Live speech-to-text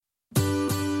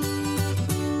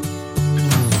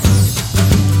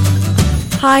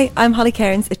Hi, I'm Holly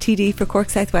Cairns, a TD for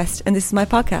Cork South West, and this is my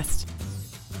podcast.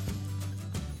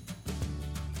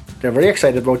 They're very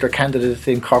excited about their candidate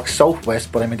in Cork South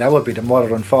West, but I mean, that would be the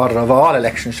mother and father of all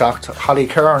election shocks. Holly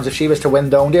Cairns, if she was to win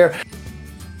down there.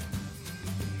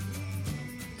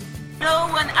 No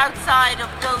one outside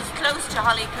of those close to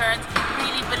Holly Cairns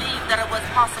really believed that it was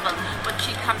possible, but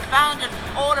she confounded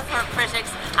all of her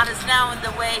critics and is now on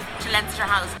the way to Leinster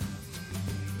House.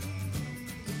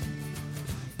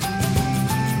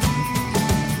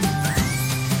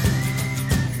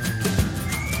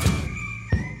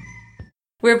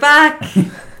 We're back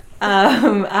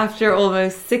after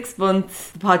almost 6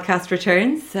 months. The podcast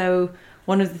returns. So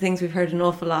one of the things we've heard an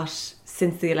awful lot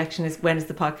since the election is, when is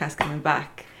the podcast coming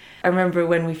back? I remember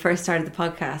when we first started the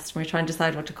podcast, we were trying to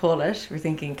decide what to call it. We're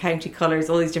thinking county colours,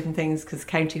 all these different things, because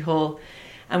County Hall.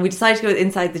 And we decided to go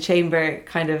inside the chamber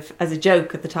kind of as a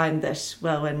joke at the time that,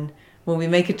 well, when we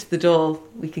make it to the Dáil,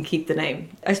 we can keep the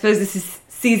name. I suppose this is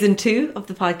season 2 of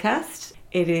the podcast.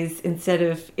 It is, instead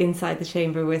of inside the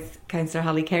chamber with Councillor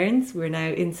Holly Cairns, we're now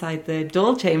inside the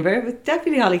Dáil chamber with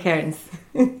Deputy Holly Cairns.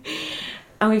 And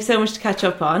we've so much to catch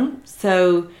up on.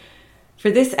 So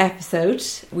for this episode,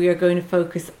 we are going to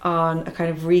focus on a kind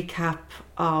of recap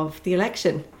of the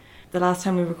election. The last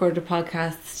time we recorded a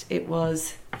podcast, it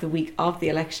was the week of the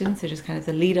election, so just kind of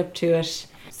the lead up to it.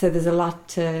 So there's a lot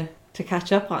to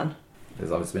catch up on.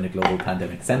 There's obviously been a global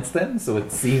pandemic since then, so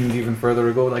it seemed even further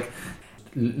ago. Like,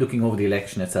 looking over the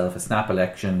election itself, a snap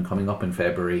election coming up in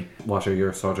February, what are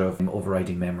your sort of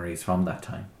overriding memories from that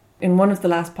time? In one of the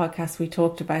last podcasts, we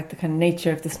talked about the kind of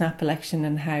nature of the snap election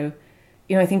and how,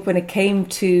 you know, I think when it came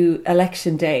to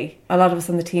election day, a lot of us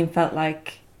on the team felt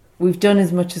like we've done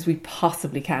as much as we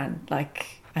possibly can. Like,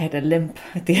 I had a limp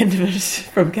at the end of it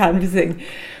from canvassing.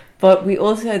 But we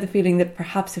also had the feeling that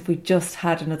perhaps if we just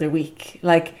had another week,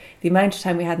 like the amount of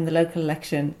time we had in the local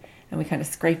election, and we kind of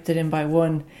scraped it in by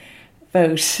one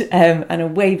vote, and a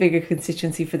way bigger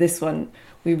constituency for this one,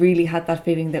 we really had that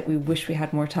feeling that we wish we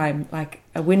had more time. Like,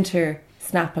 a winter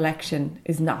snap election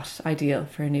is not ideal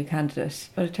for a new candidate,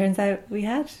 but it turns out we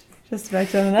had just about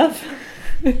done enough.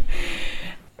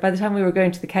 By the time we were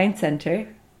going to the count centre,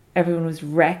 everyone was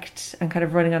wrecked and kind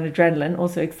of running on adrenaline,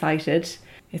 also excited.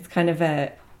 It's kind of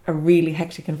a really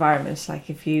hectic environment.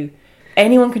 Like,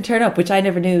 anyone can turn up, which I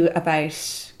never knew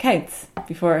about counts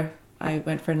before I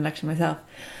went for an election myself.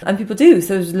 And people do.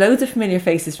 So there's loads of familiar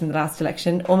faces from the last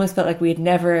election. Almost felt like we had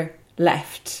never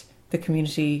left the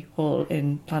community hall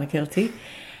in Clonakilty.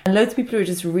 And loads of people who are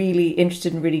just really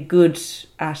interested and really good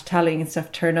at tallying and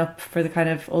stuff turn up for the kind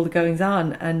of all the goings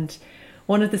on. And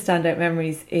one of the standout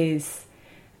memories is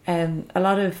a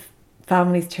lot of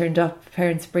families turned up,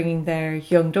 parents bringing their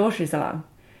young daughters along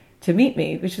to meet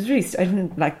me, which was really, I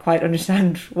didn't quite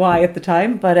understand why at the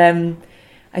time, but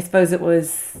I suppose it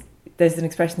was, there's an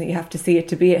expression that you have to see it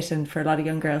to be it, and for a lot of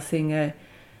young girls, seeing a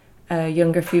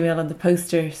younger female on the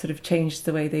poster sort of changed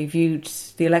the way they viewed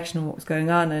the election and what was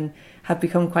going on, and have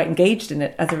become quite engaged in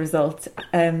it as a result,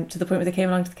 to the point where they came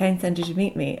along to the count centre to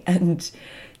meet me. And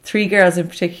 3 girls in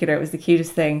particular, it was the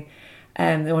cutest thing.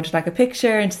 They wanted a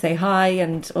picture and to say hi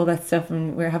and all that stuff,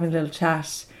 and we were having a little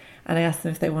chat, and I asked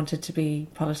them if they wanted to be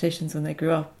politicians when they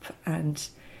grew up, and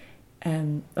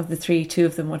of the 3, 2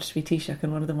 of them wanted to be Taoiseach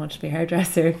and one of them wanted to be a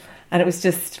hairdresser. And it was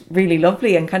just really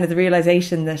lovely, and kind of the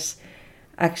realisation that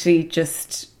actually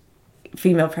just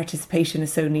female participation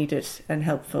is so needed and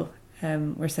helpful.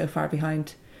 We're so far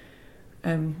behind.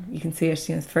 You can see it,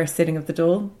 the first sitting of the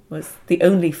Dáil was the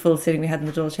only full sitting we had in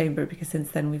the Dáil chamber, because since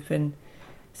then we've been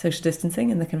social distancing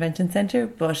in the convention centre.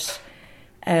 But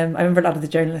I remember a lot of the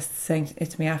journalists saying it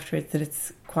to me afterwards that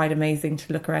it's quite amazing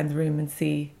to look around the room and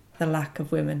see the lack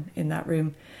of women in that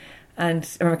room. And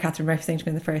I remember Catherine Murphy saying to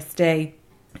me on the first day,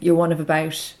 you're one of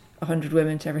about 100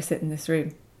 women to ever sit in this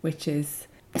room, which is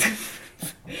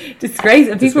disgrace.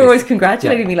 And people were always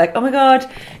congratulating me, like, oh my God,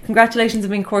 congratulations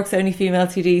on being Cork's only female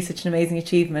TD, such an amazing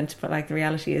achievement. But the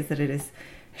reality is that it is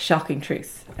a shocking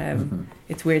truth.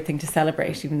 It's a weird thing to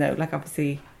celebrate, even though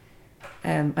obviously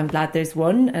I'm glad there's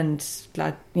one, and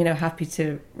glad, happy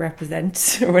to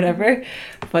represent or whatever.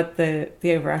 But the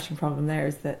overarching problem there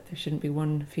is that there shouldn't be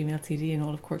one female TD in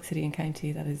all of Cork City and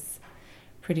County. That is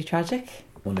pretty tragic.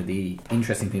 One of the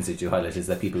interesting things that you highlight is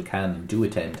that people can and do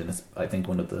attend, and it's, I think,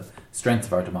 one of the strengths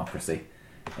of our democracy,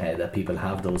 that people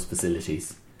have those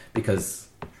facilities, because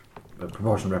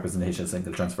proportional representation,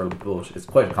 single transferable vote, is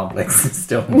quite a complex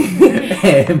system.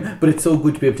 But it's so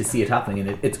good to be able to see it happening,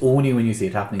 and it's only when you see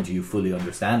it happening do you fully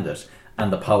understand it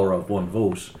and the power of one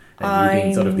vote, and you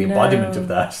being sort of the embodiment of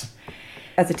that.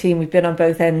 As a team, we've been on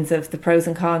both ends of the pros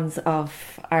and cons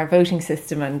of our voting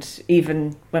system, and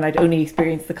even when I'd only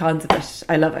experienced the cons of it,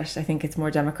 I love it. I think it's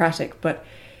more democratic. But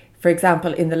for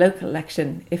example, in the local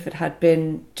election, if it had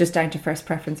been just down to first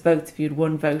preference votes, if you had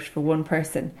one vote for one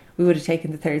person, we would have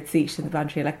taken the third seat in the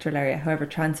Bantry electoral area. However,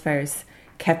 transfers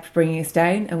kept bringing us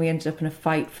down, and we ended up in a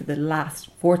fight for the last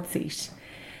fourth seat,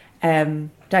 down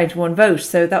to one vote.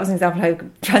 So that was an example how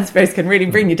transfers can really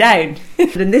bring you down.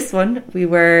 But in this one, we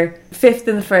were fifth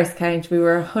in the first count. We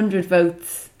were 100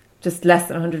 votes, just less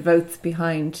than 100 votes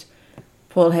behind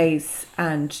Paul Hayes,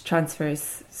 and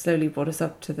transfers slowly brought us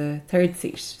up to the third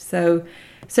seat. So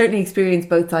certainly experienced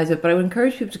both sides of it, but I would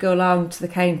encourage people to go along to the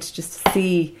count just to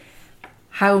see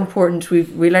how important, we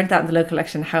learned that in the local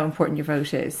election, how important your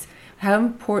vote is, how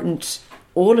important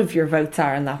all of your votes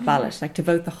are in that ballot, like to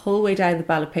vote the whole way down the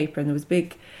ballot paper. And there was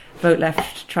big vote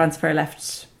left, transfer left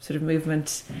sort of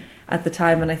movement at the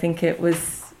time, and I think it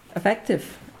was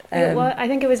effective. Well, I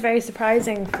think it was very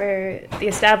surprising for the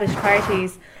established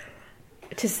parties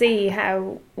to see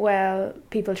how well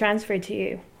people transferred to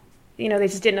you. You know, they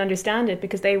just didn't understand it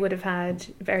because they would have had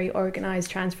very organised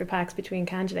transfer packs between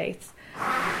candidates,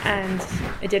 and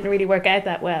it didn't really work out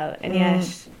that well. And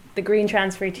yet the Green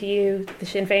transfer to you, the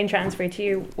Sinn Féin transfer to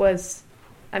you was,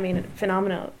 I mean,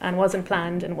 phenomenal, and wasn't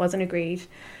planned and wasn't agreed.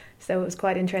 So it was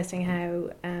quite interesting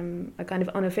how a kind of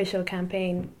unofficial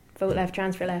campaign, Vote Left,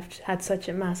 Transfer Left, had such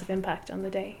a massive impact on the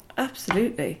day.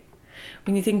 Absolutely.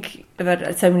 When you think about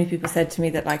it, so many people said to me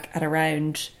that like at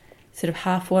around sort of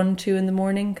 1:30, 2 in the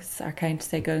morning, because our count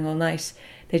stayed going all night,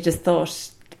 they just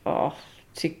thought, oh,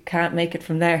 she can't make it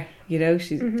from there. You know,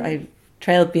 I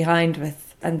trailed behind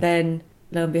with, and then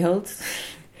lo and behold,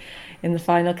 in the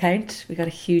final count, we got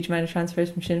a huge amount of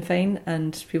transfers from Sinn Féin,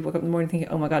 and people woke up in the morning thinking,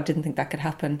 oh my God, didn't think that could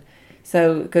happen.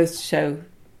 So it goes to show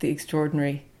the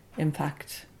extraordinary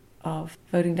impact of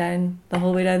voting down the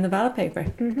whole way down the ballot paper.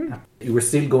 Mm-hmm. You were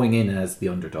still going in as the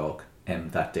underdog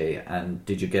that day, and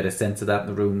did you get a sense of that in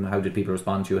the room? How did people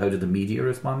respond to you? How did the media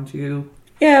respond to you?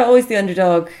 Yeah, always the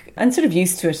underdog, and sort of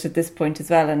used to it at this point as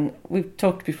well. And we've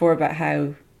talked before about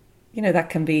how, you know, that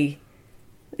can be,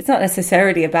 it's not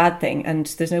necessarily a bad thing, and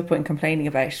there's no point in complaining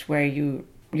about where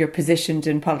you're positioned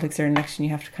in politics or an election.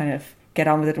 You have to kind of get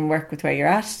on with it and work with where you're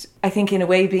at. I think in a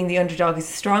way being the underdog is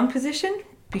a strong position,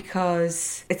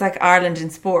 because it's like Ireland in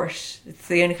sport. It's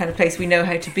the only kind of place we know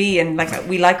how to be, and like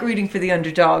we like rooting for the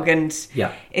underdog, and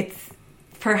it's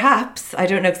perhaps, I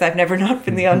don't know because I've never not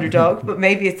been the underdog, but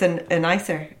maybe it's a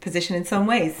nicer position in some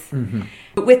ways. Mm-hmm.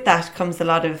 But with that comes a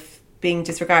lot of being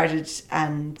disregarded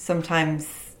and sometimes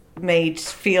made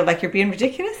feel like you're being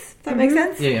ridiculous. Does that make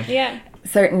sense? Yeah.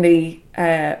 Certainly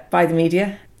by the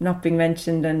media, not being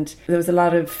mentioned, and there was a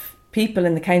lot of people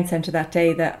in the count centre that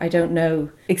day that I don't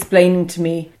know explaining to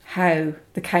me how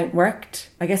the count worked,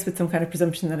 I guess with some kind of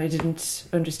presumption that I didn't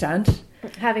understand.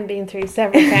 Having been through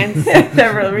several counts.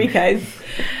 Several recounts.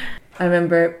 I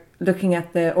remember looking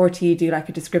at the RTE do like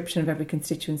a description of every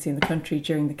constituency in the country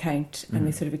during the count, and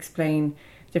they sort of explain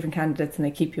different candidates and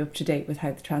they keep you up to date with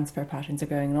how the transfer patterns are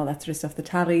going and all that sort of stuff, the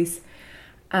tallies.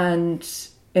 And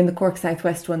in the Cork South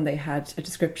West one, they had a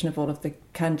description of all of the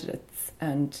candidates,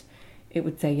 and it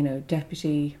would say, you know,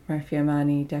 Deputy Murphy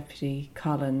O'Mahony, Deputy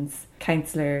Collins,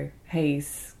 Councillor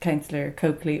Hayes, Councillor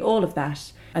Coakley, all of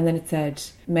that. And then it said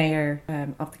Mayor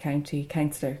of the county,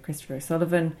 Councillor Christopher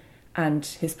Sullivan, and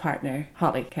his partner,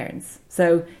 Holly Cairns.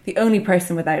 So the only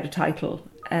person without a title.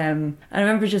 And I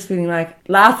remember just feeling like,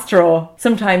 last straw,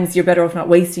 sometimes you're better off not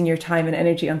wasting your time and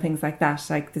energy on things like that.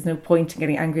 Like, there's no point in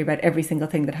getting angry about every single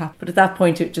thing that happened. But at that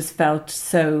point, it just felt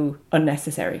so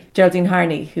unnecessary. Geraldine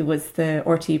Harney, who was the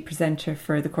RTE presenter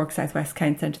for the Cork South West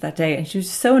Count Centre that day, and she was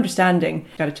so understanding,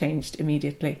 got it changed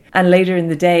immediately. And later in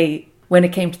the day, when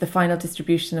it came to the final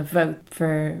distribution of vote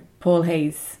for Paul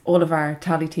Hayes, all of our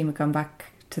tally team had gone back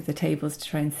to the tables to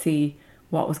try and see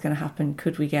what was going to happen.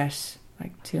 Could we get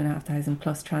like 2,500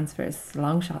 plus transfers, a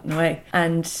long shot in a way?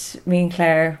 And me and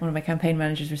Claire, one of my campaign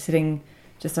managers, were sitting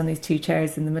just on these two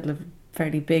chairs in the middle of a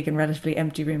fairly big and relatively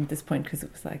empty room at this point, because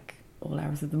it was like all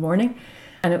hours of the morning.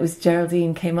 And it was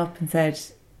Geraldine came up and said,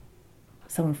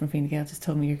 someone from Fine Gael just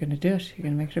told me you're going to do it, you're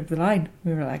going to make it over the line.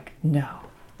 We were like, no,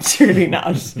 surely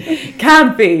not.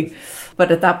 Can't be.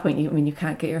 But at that point, you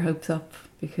can't get your hopes up,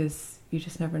 because you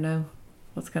just never know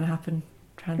what's going to happen.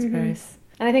 Transfers.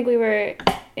 And I think we were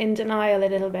in denial a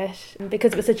little bit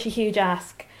because it was such a huge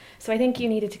ask. So I think you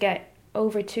needed to get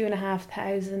over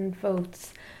 2,500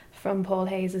 votes from Paul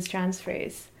Hayes'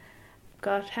 transfers.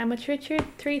 Got how much, Richard?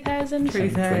 3,000?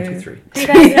 3,023.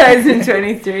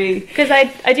 3,023. Because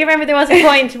I do remember there was a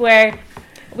point where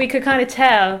we could kind of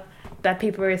tell that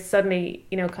people were suddenly,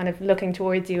 you know, kind of looking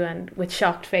towards you and with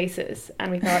shocked faces,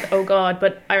 and we thought, oh God.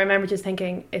 But I remember just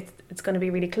thinking it's going to be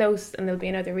really close and there'll be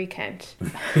another recount.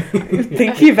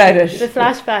 Thinking about it, The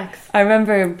flashbacks. I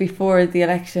remember before the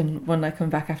election, one night coming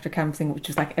back after canvassing, which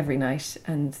was like every night,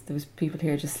 and there was people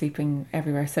here just sleeping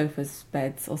everywhere, sofas,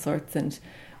 beds, all sorts, and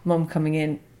Mum coming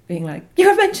in being like, "You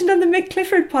were mentioned on the Mick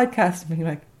Clifford podcast," and being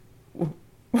like,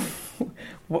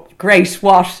 what, great,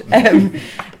 what? And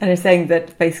they're saying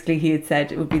that basically he had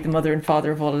said it would be the mother and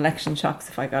father of all election shocks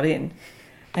if I got in,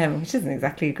 which isn't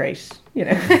exactly a great, you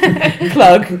know,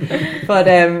 plug. But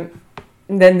then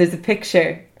there's a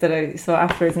picture that I saw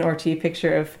afterwards, an RTE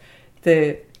picture of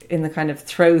in the kind of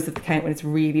throes of the count when it's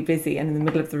really busy, and in the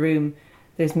middle of the room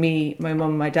there's me, my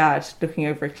mum, my dad looking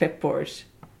over a clipboard,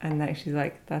 and then she's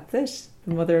like, "That's it,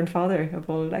 the mother and father of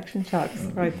all election shocks,"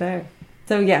 right there.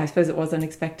 So yeah, I suppose it was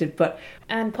unexpected,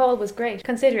 And Paul was great,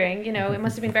 considering, you know, it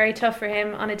must have been very tough for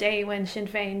him on a day when Sinn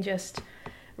Féin just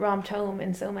romped home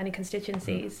in so many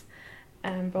constituencies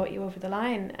and brought you over the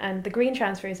line. And the Green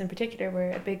transfers in particular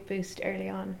were a big boost early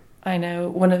on. I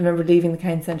know. I remember leaving the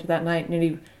Count Centre that night,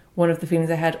 nearly one of the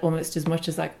feelings I had, almost as much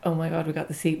as like, oh my God, we got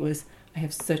the seat, was I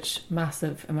have such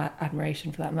massive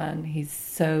admiration for that man. He's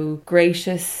so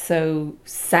gracious, so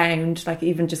sound, like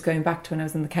even just going back to when I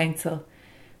was in the council,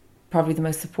 probably the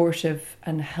most supportive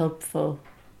and helpful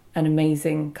and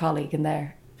amazing colleague in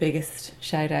there. Biggest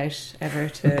shout out ever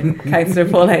to Councillor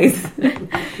Paul Hayes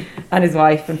and his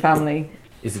wife and family.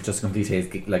 Is it just complete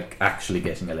Hayes like actually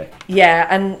getting elected? Yeah,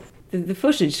 and the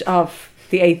footage of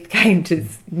the 8th count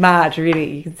is mad, really.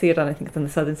 You can see it on, I think it's on the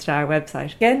Southern Star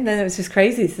website. Again, then it was just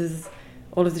crazy. This is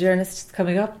all of the journalists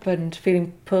coming up and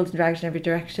feeling pulled and dragged in every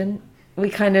direction. We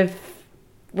kind of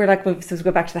we're like, we supposed to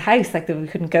go back to the house, like that we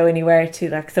couldn't go anywhere to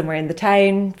like somewhere in the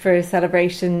town for a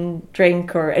celebration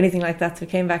drink or anything like that. So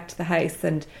we came back to the house,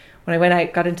 and when I went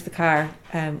out, got into the car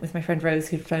with my friend Rose,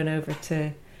 who'd flown over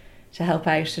to help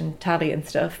out and tally and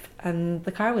stuff, and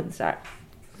the car wouldn't start.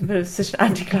 But it was such an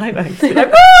anticlimax. Like, oh,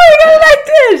 I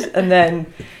got elected! And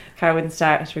then the car wouldn't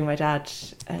start. I had to ring my dad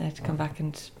to come back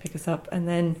and pick us up. And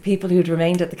then people who'd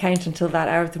remained at the count until that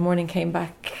hour of the morning came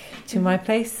back to my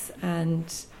place,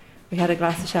 and we had a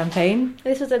glass of champagne.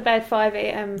 This was about 5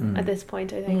 a.m. at this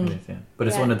point, I think. Yeah. But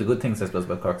it's one of the good things, I suppose,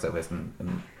 about Cork South West,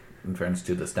 in fairness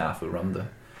to the staff who run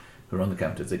the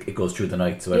count, is it goes through the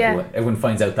night, so everyone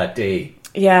finds out that day.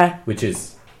 Yeah. Which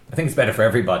is, I think it's better for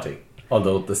everybody.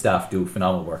 Although the staff do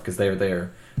phenomenal work, because they're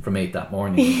there from 8 that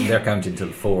morning and they're counting till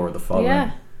 4 the following.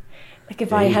 Yeah. Like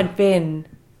if I had been,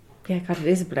 God, it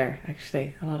is a blur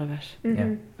actually, a lot of it.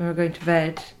 Mm-hmm. We were going to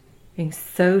bed, being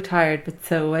so tired but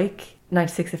so awake.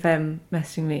 96 FM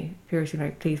messaging me furiously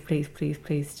like, please,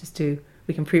 just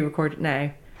we can pre-record it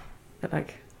now at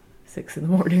like 6 in the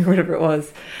morning or whatever it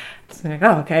was. So I'm like,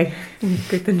 oh, okay.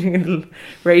 Quick, then doing a little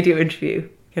radio interview,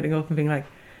 getting up and being like,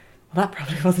 well, that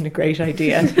probably wasn't a great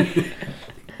idea.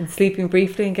 And sleeping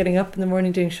briefly and getting up in the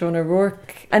morning doing Sean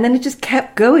O'Rourke. And then it just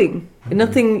kept going. Mm-hmm.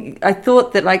 Nothing, I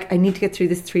thought that like, I need to get through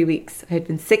this 3 weeks. I had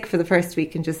been sick for the first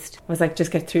week and I was like,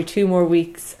 just get through 2 more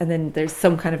weeks and then there's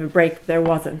some kind of a break. There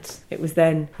wasn't. It was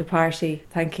then the party,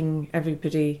 thanking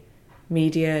everybody,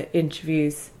 media,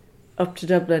 interviews, up to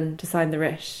Dublin to sign the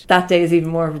writ. That day is even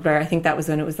more of a blur. I think that was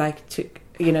when it was like,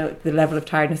 the level of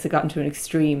tiredness had gotten to an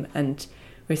extreme, and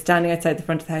we're standing outside the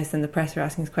front of the house and the press were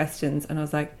asking us questions, and I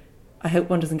was like, I hope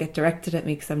one doesn't get directed at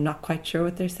me because I'm not quite sure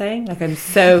what they're saying. Like I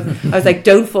was like,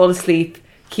 don't fall asleep,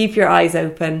 keep your eyes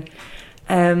open.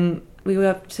 We went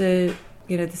up to,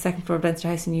 the second floor of Leinster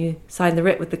House and you sign the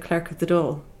writ with the clerk of the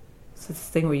Dáil. So this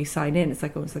thing where you sign in, it's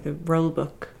like almost like a roll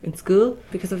book in school.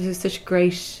 Because it was such a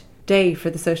great day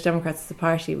for the Social Democrats as a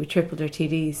party. We tripled our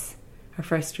TDs, our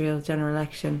first real general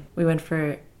election. We went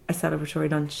for a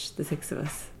celebratory lunch, the 6 of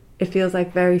us. It feels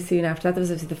like very soon after that, there was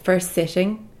obviously the first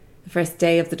sitting, the first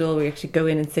day of the Dáil, we actually go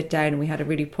in and sit down, and we had a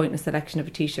really pointless election of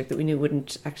a Taoiseach that we knew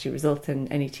wouldn't actually result in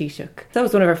any Taoiseach. So that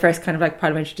was one of our first kind of like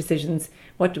parliamentary decisions.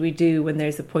 What do we do when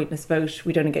there's a pointless vote?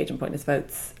 We don't engage in pointless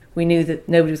votes. We knew that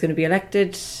nobody was going to be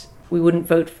elected. We wouldn't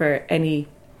vote for any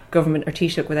government or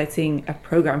Taoiseach without seeing a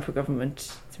programme for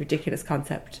government. It's a ridiculous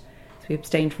concept. So we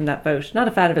abstained from that vote. Not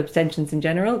a fan of abstentions in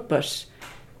general, but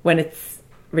when it's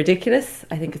ridiculous,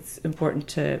 I think it's important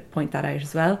to point that out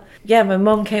as well. Yeah, my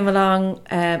mum came along.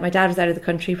 My dad was out of the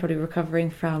country, probably recovering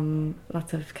from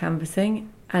lots of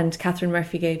canvassing, and Catherine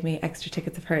Murphy gave me extra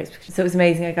tickets of hers. So it was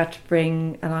amazing. I got to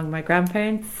bring along my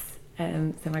grandparents.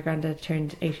 So my granddad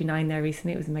turned 89 there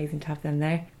recently. It was amazing to have them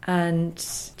there. And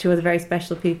 2 other very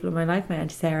special people in my life, my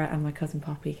Auntie Sarah and my cousin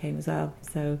Poppy came as well.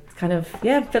 So it's kind of,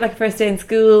 felt like first day in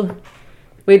school.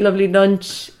 We had lovely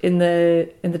lunch in the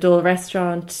Dáil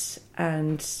restaurant,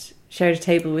 and shared a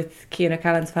table with Cian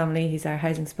O'Callaghan's family. He's our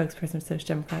housing spokesperson of Social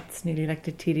Democrats, newly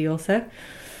elected TD also.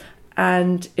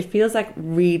 And it feels like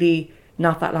really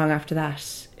not that long after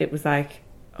that, it was like,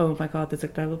 oh my God, there's a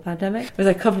global pandemic. It was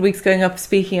like a couple of weeks going up,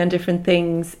 speaking on different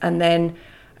things, and then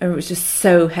it was just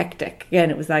so hectic. Again,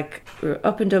 it was like we were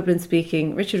up in Dublin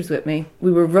speaking, Richard was with me.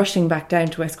 We were rushing back down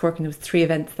to West Cork and there was 3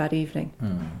 events that evening.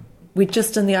 We'd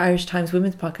just done the Irish Times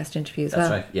Women's Podcast interview as well.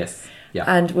 That's right, yes. Yeah.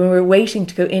 And when we were waiting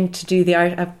to go in to do the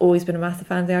Irish, I've always been a massive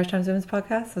fan of the Irish Times Women's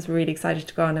Podcast. I was really excited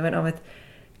to go on. I went on with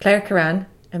Claire Curran,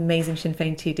 amazing Sinn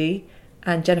Féin TD,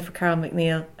 and Jennifer Carroll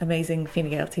McNeil, amazing Fine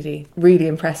Gael TD. Really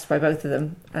impressed by both of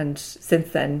them, and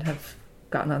since then have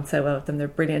gotten on so well with them. They're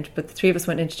brilliant. But the 3 of us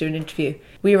went in to do an interview.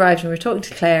 We arrived and we were talking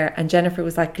to Claire, and Jennifer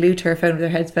was like glued to her phone with her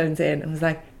headphones in and was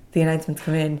like, the announcements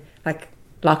come in, like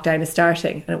lockdown is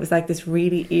starting. And it was like this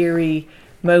really eerie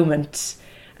moment.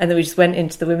 And then we just went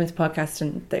into the women's podcast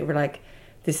and they were like,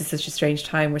 this is such a strange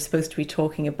time. We're supposed to be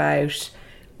talking about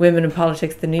women in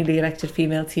politics, the newly elected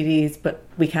female TDs, but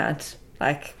we can't.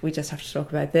 Like, we just have to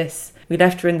talk about this. We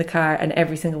left her in the car and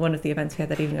every single one of the events we had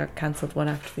that evening got cancelled one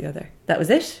after the other. That was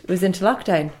it. It was into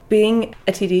lockdown. Being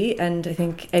a TD, and I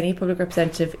think any public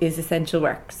representative, is essential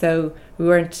work. So we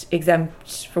weren't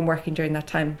exempt from working during that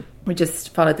time. We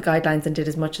just followed the guidelines and did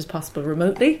as much as possible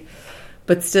remotely,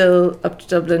 but still up to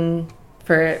Dublin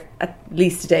for at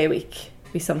least a day a week,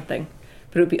 be something.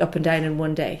 But it would be up and down in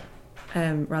one day,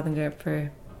 rather than going up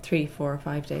for 3, 4 or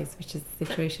 5 days, which is the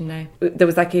situation now. There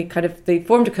was like they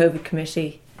formed a COVID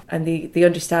committee, and the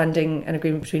understanding and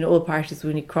agreement between all parties,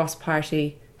 we need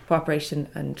cross-party cooperation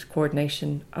and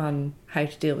coordination on how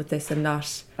to deal with this, and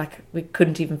not, like, we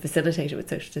couldn't even facilitate it with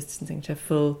social distancing to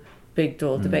full big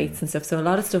Dáil debates and stuff. So a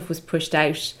lot of stuff was pushed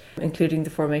out, including the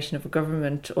formation of a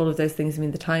government, all of those things. I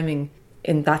mean, the timing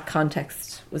in that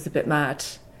context was a bit mad.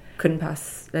 Couldn't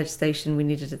pass legislation. We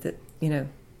needed it,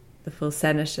 the full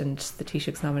Senate, and the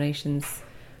Taoiseach's nominations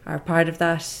are part of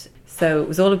that. So it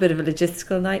was all a bit of a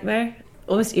logistical nightmare.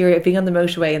 Almost eerie. Being on the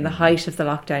motorway in the height of the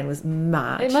lockdown was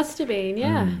mad. It must have been,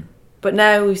 yeah. But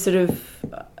now we sort of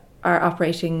are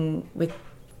operating with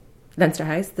Leinster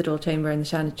House, the Dáil Chamber and the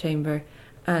Shannon Chamber,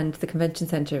 and the Convention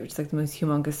Centre, which is like the most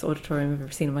humongous auditorium I've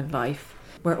ever seen in my life,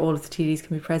 where all of the TDs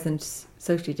can be present,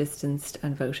 socially distanced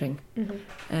and voting. So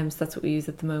that's what we use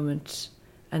at the moment.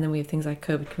 And then we have things like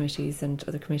COVID committees and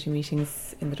other committee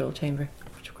meetings in the Dáil Chamber,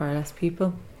 which require less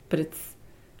people. But it's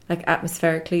like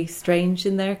atmospherically strange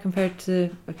in there compared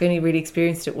to, I've only really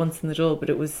experienced it once in the Dáil, but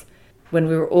it was when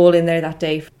we were all in there that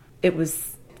day,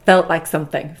 felt like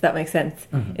something, if that makes sense.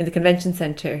 In the Convention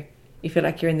Centre, you feel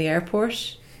like you're in the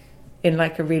airport in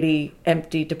like a really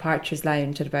empty departures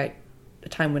lounge at about a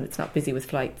time when it's not busy with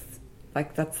flights.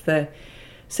 Like so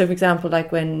for example,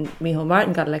 like when Micheál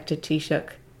Martin got elected Taoiseach,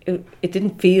 it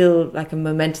didn't feel like a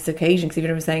momentous occasion, because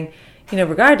even I was saying,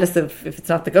 regardless of if it's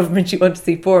not the government you want to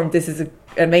see formed, this is an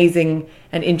amazing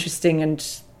and interesting and,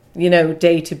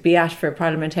 day to be at for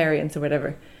parliamentarians or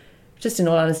whatever. Just in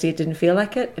all honesty, it didn't feel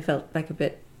like it. It felt like a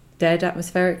bit dead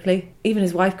atmospherically. Even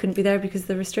his wife couldn't be there because of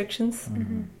the restrictions.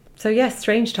 So yes,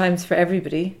 strange times for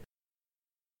everybody.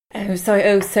 So I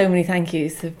owe so many thank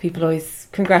yous. So people always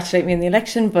congratulate me in the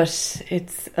election, but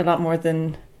it's a lot more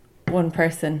than one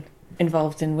person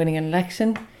involved in winning an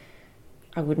election.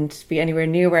 I wouldn't be anywhere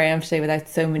near where I am today without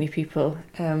so many people.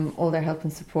 All their help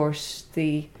and support,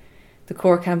 the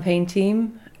core campaign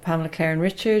team, Pamela, Claire and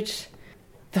Richard,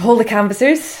 the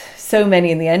canvassers, so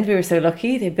many in the end. We were so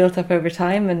lucky. They built up over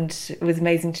time, and it was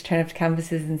amazing to turn up to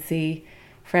canvases and see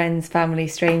friends, family,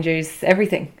 strangers,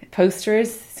 everything.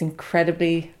 Posters, it's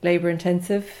incredibly labour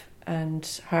intensive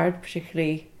and hard,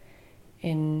 particularly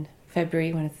in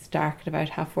February when it's dark at about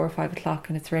 4:30 or 5 o'clock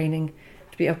and it's raining,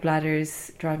 to be up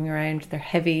ladders, driving around. They're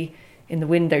heavy in the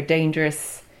wind, they're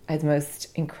dangerous. I had the most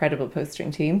incredible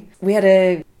postering team. We had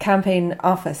a campaign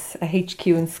office, a HQ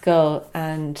in Schull,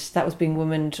 and that was being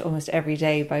womaned almost every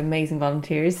day by amazing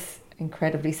volunteers,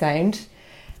 incredibly sound.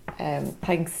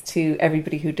 Thanks to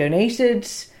everybody who donated,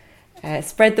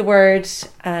 spread the word,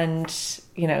 and,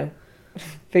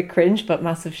 big cringe, but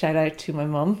massive shout out to my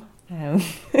mum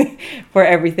for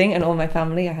everything, and all my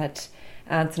family. I had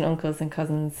aunts and uncles and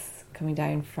cousins coming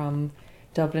down from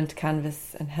Dublin to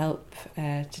canvass and help,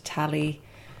 to tally,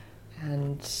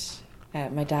 and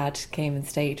my dad came and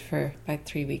stayed for about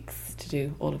 3 weeks to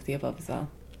do all of the above as well.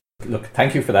 Look,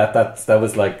 thank you for that. That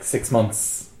was like 6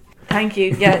 months. Thank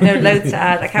you. Yeah, no, loads to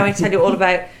add. I can't wait to tell you all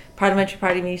about parliamentary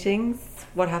party meetings,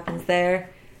 what happens there,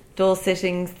 Dáil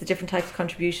sittings, the different types of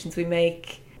contributions we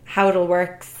make, how it all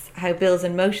works, how bills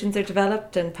and motions are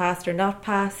developed and passed or not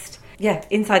passed. Yeah,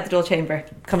 inside the Dáil Chamber,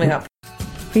 coming up.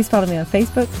 Please follow me on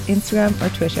Facebook, Instagram or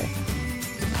Twitter.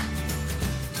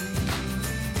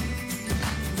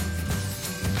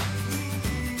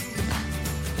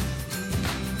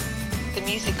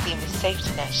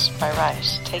 Safety Net by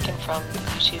Riot, taken from the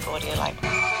YouTube audio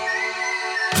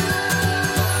library.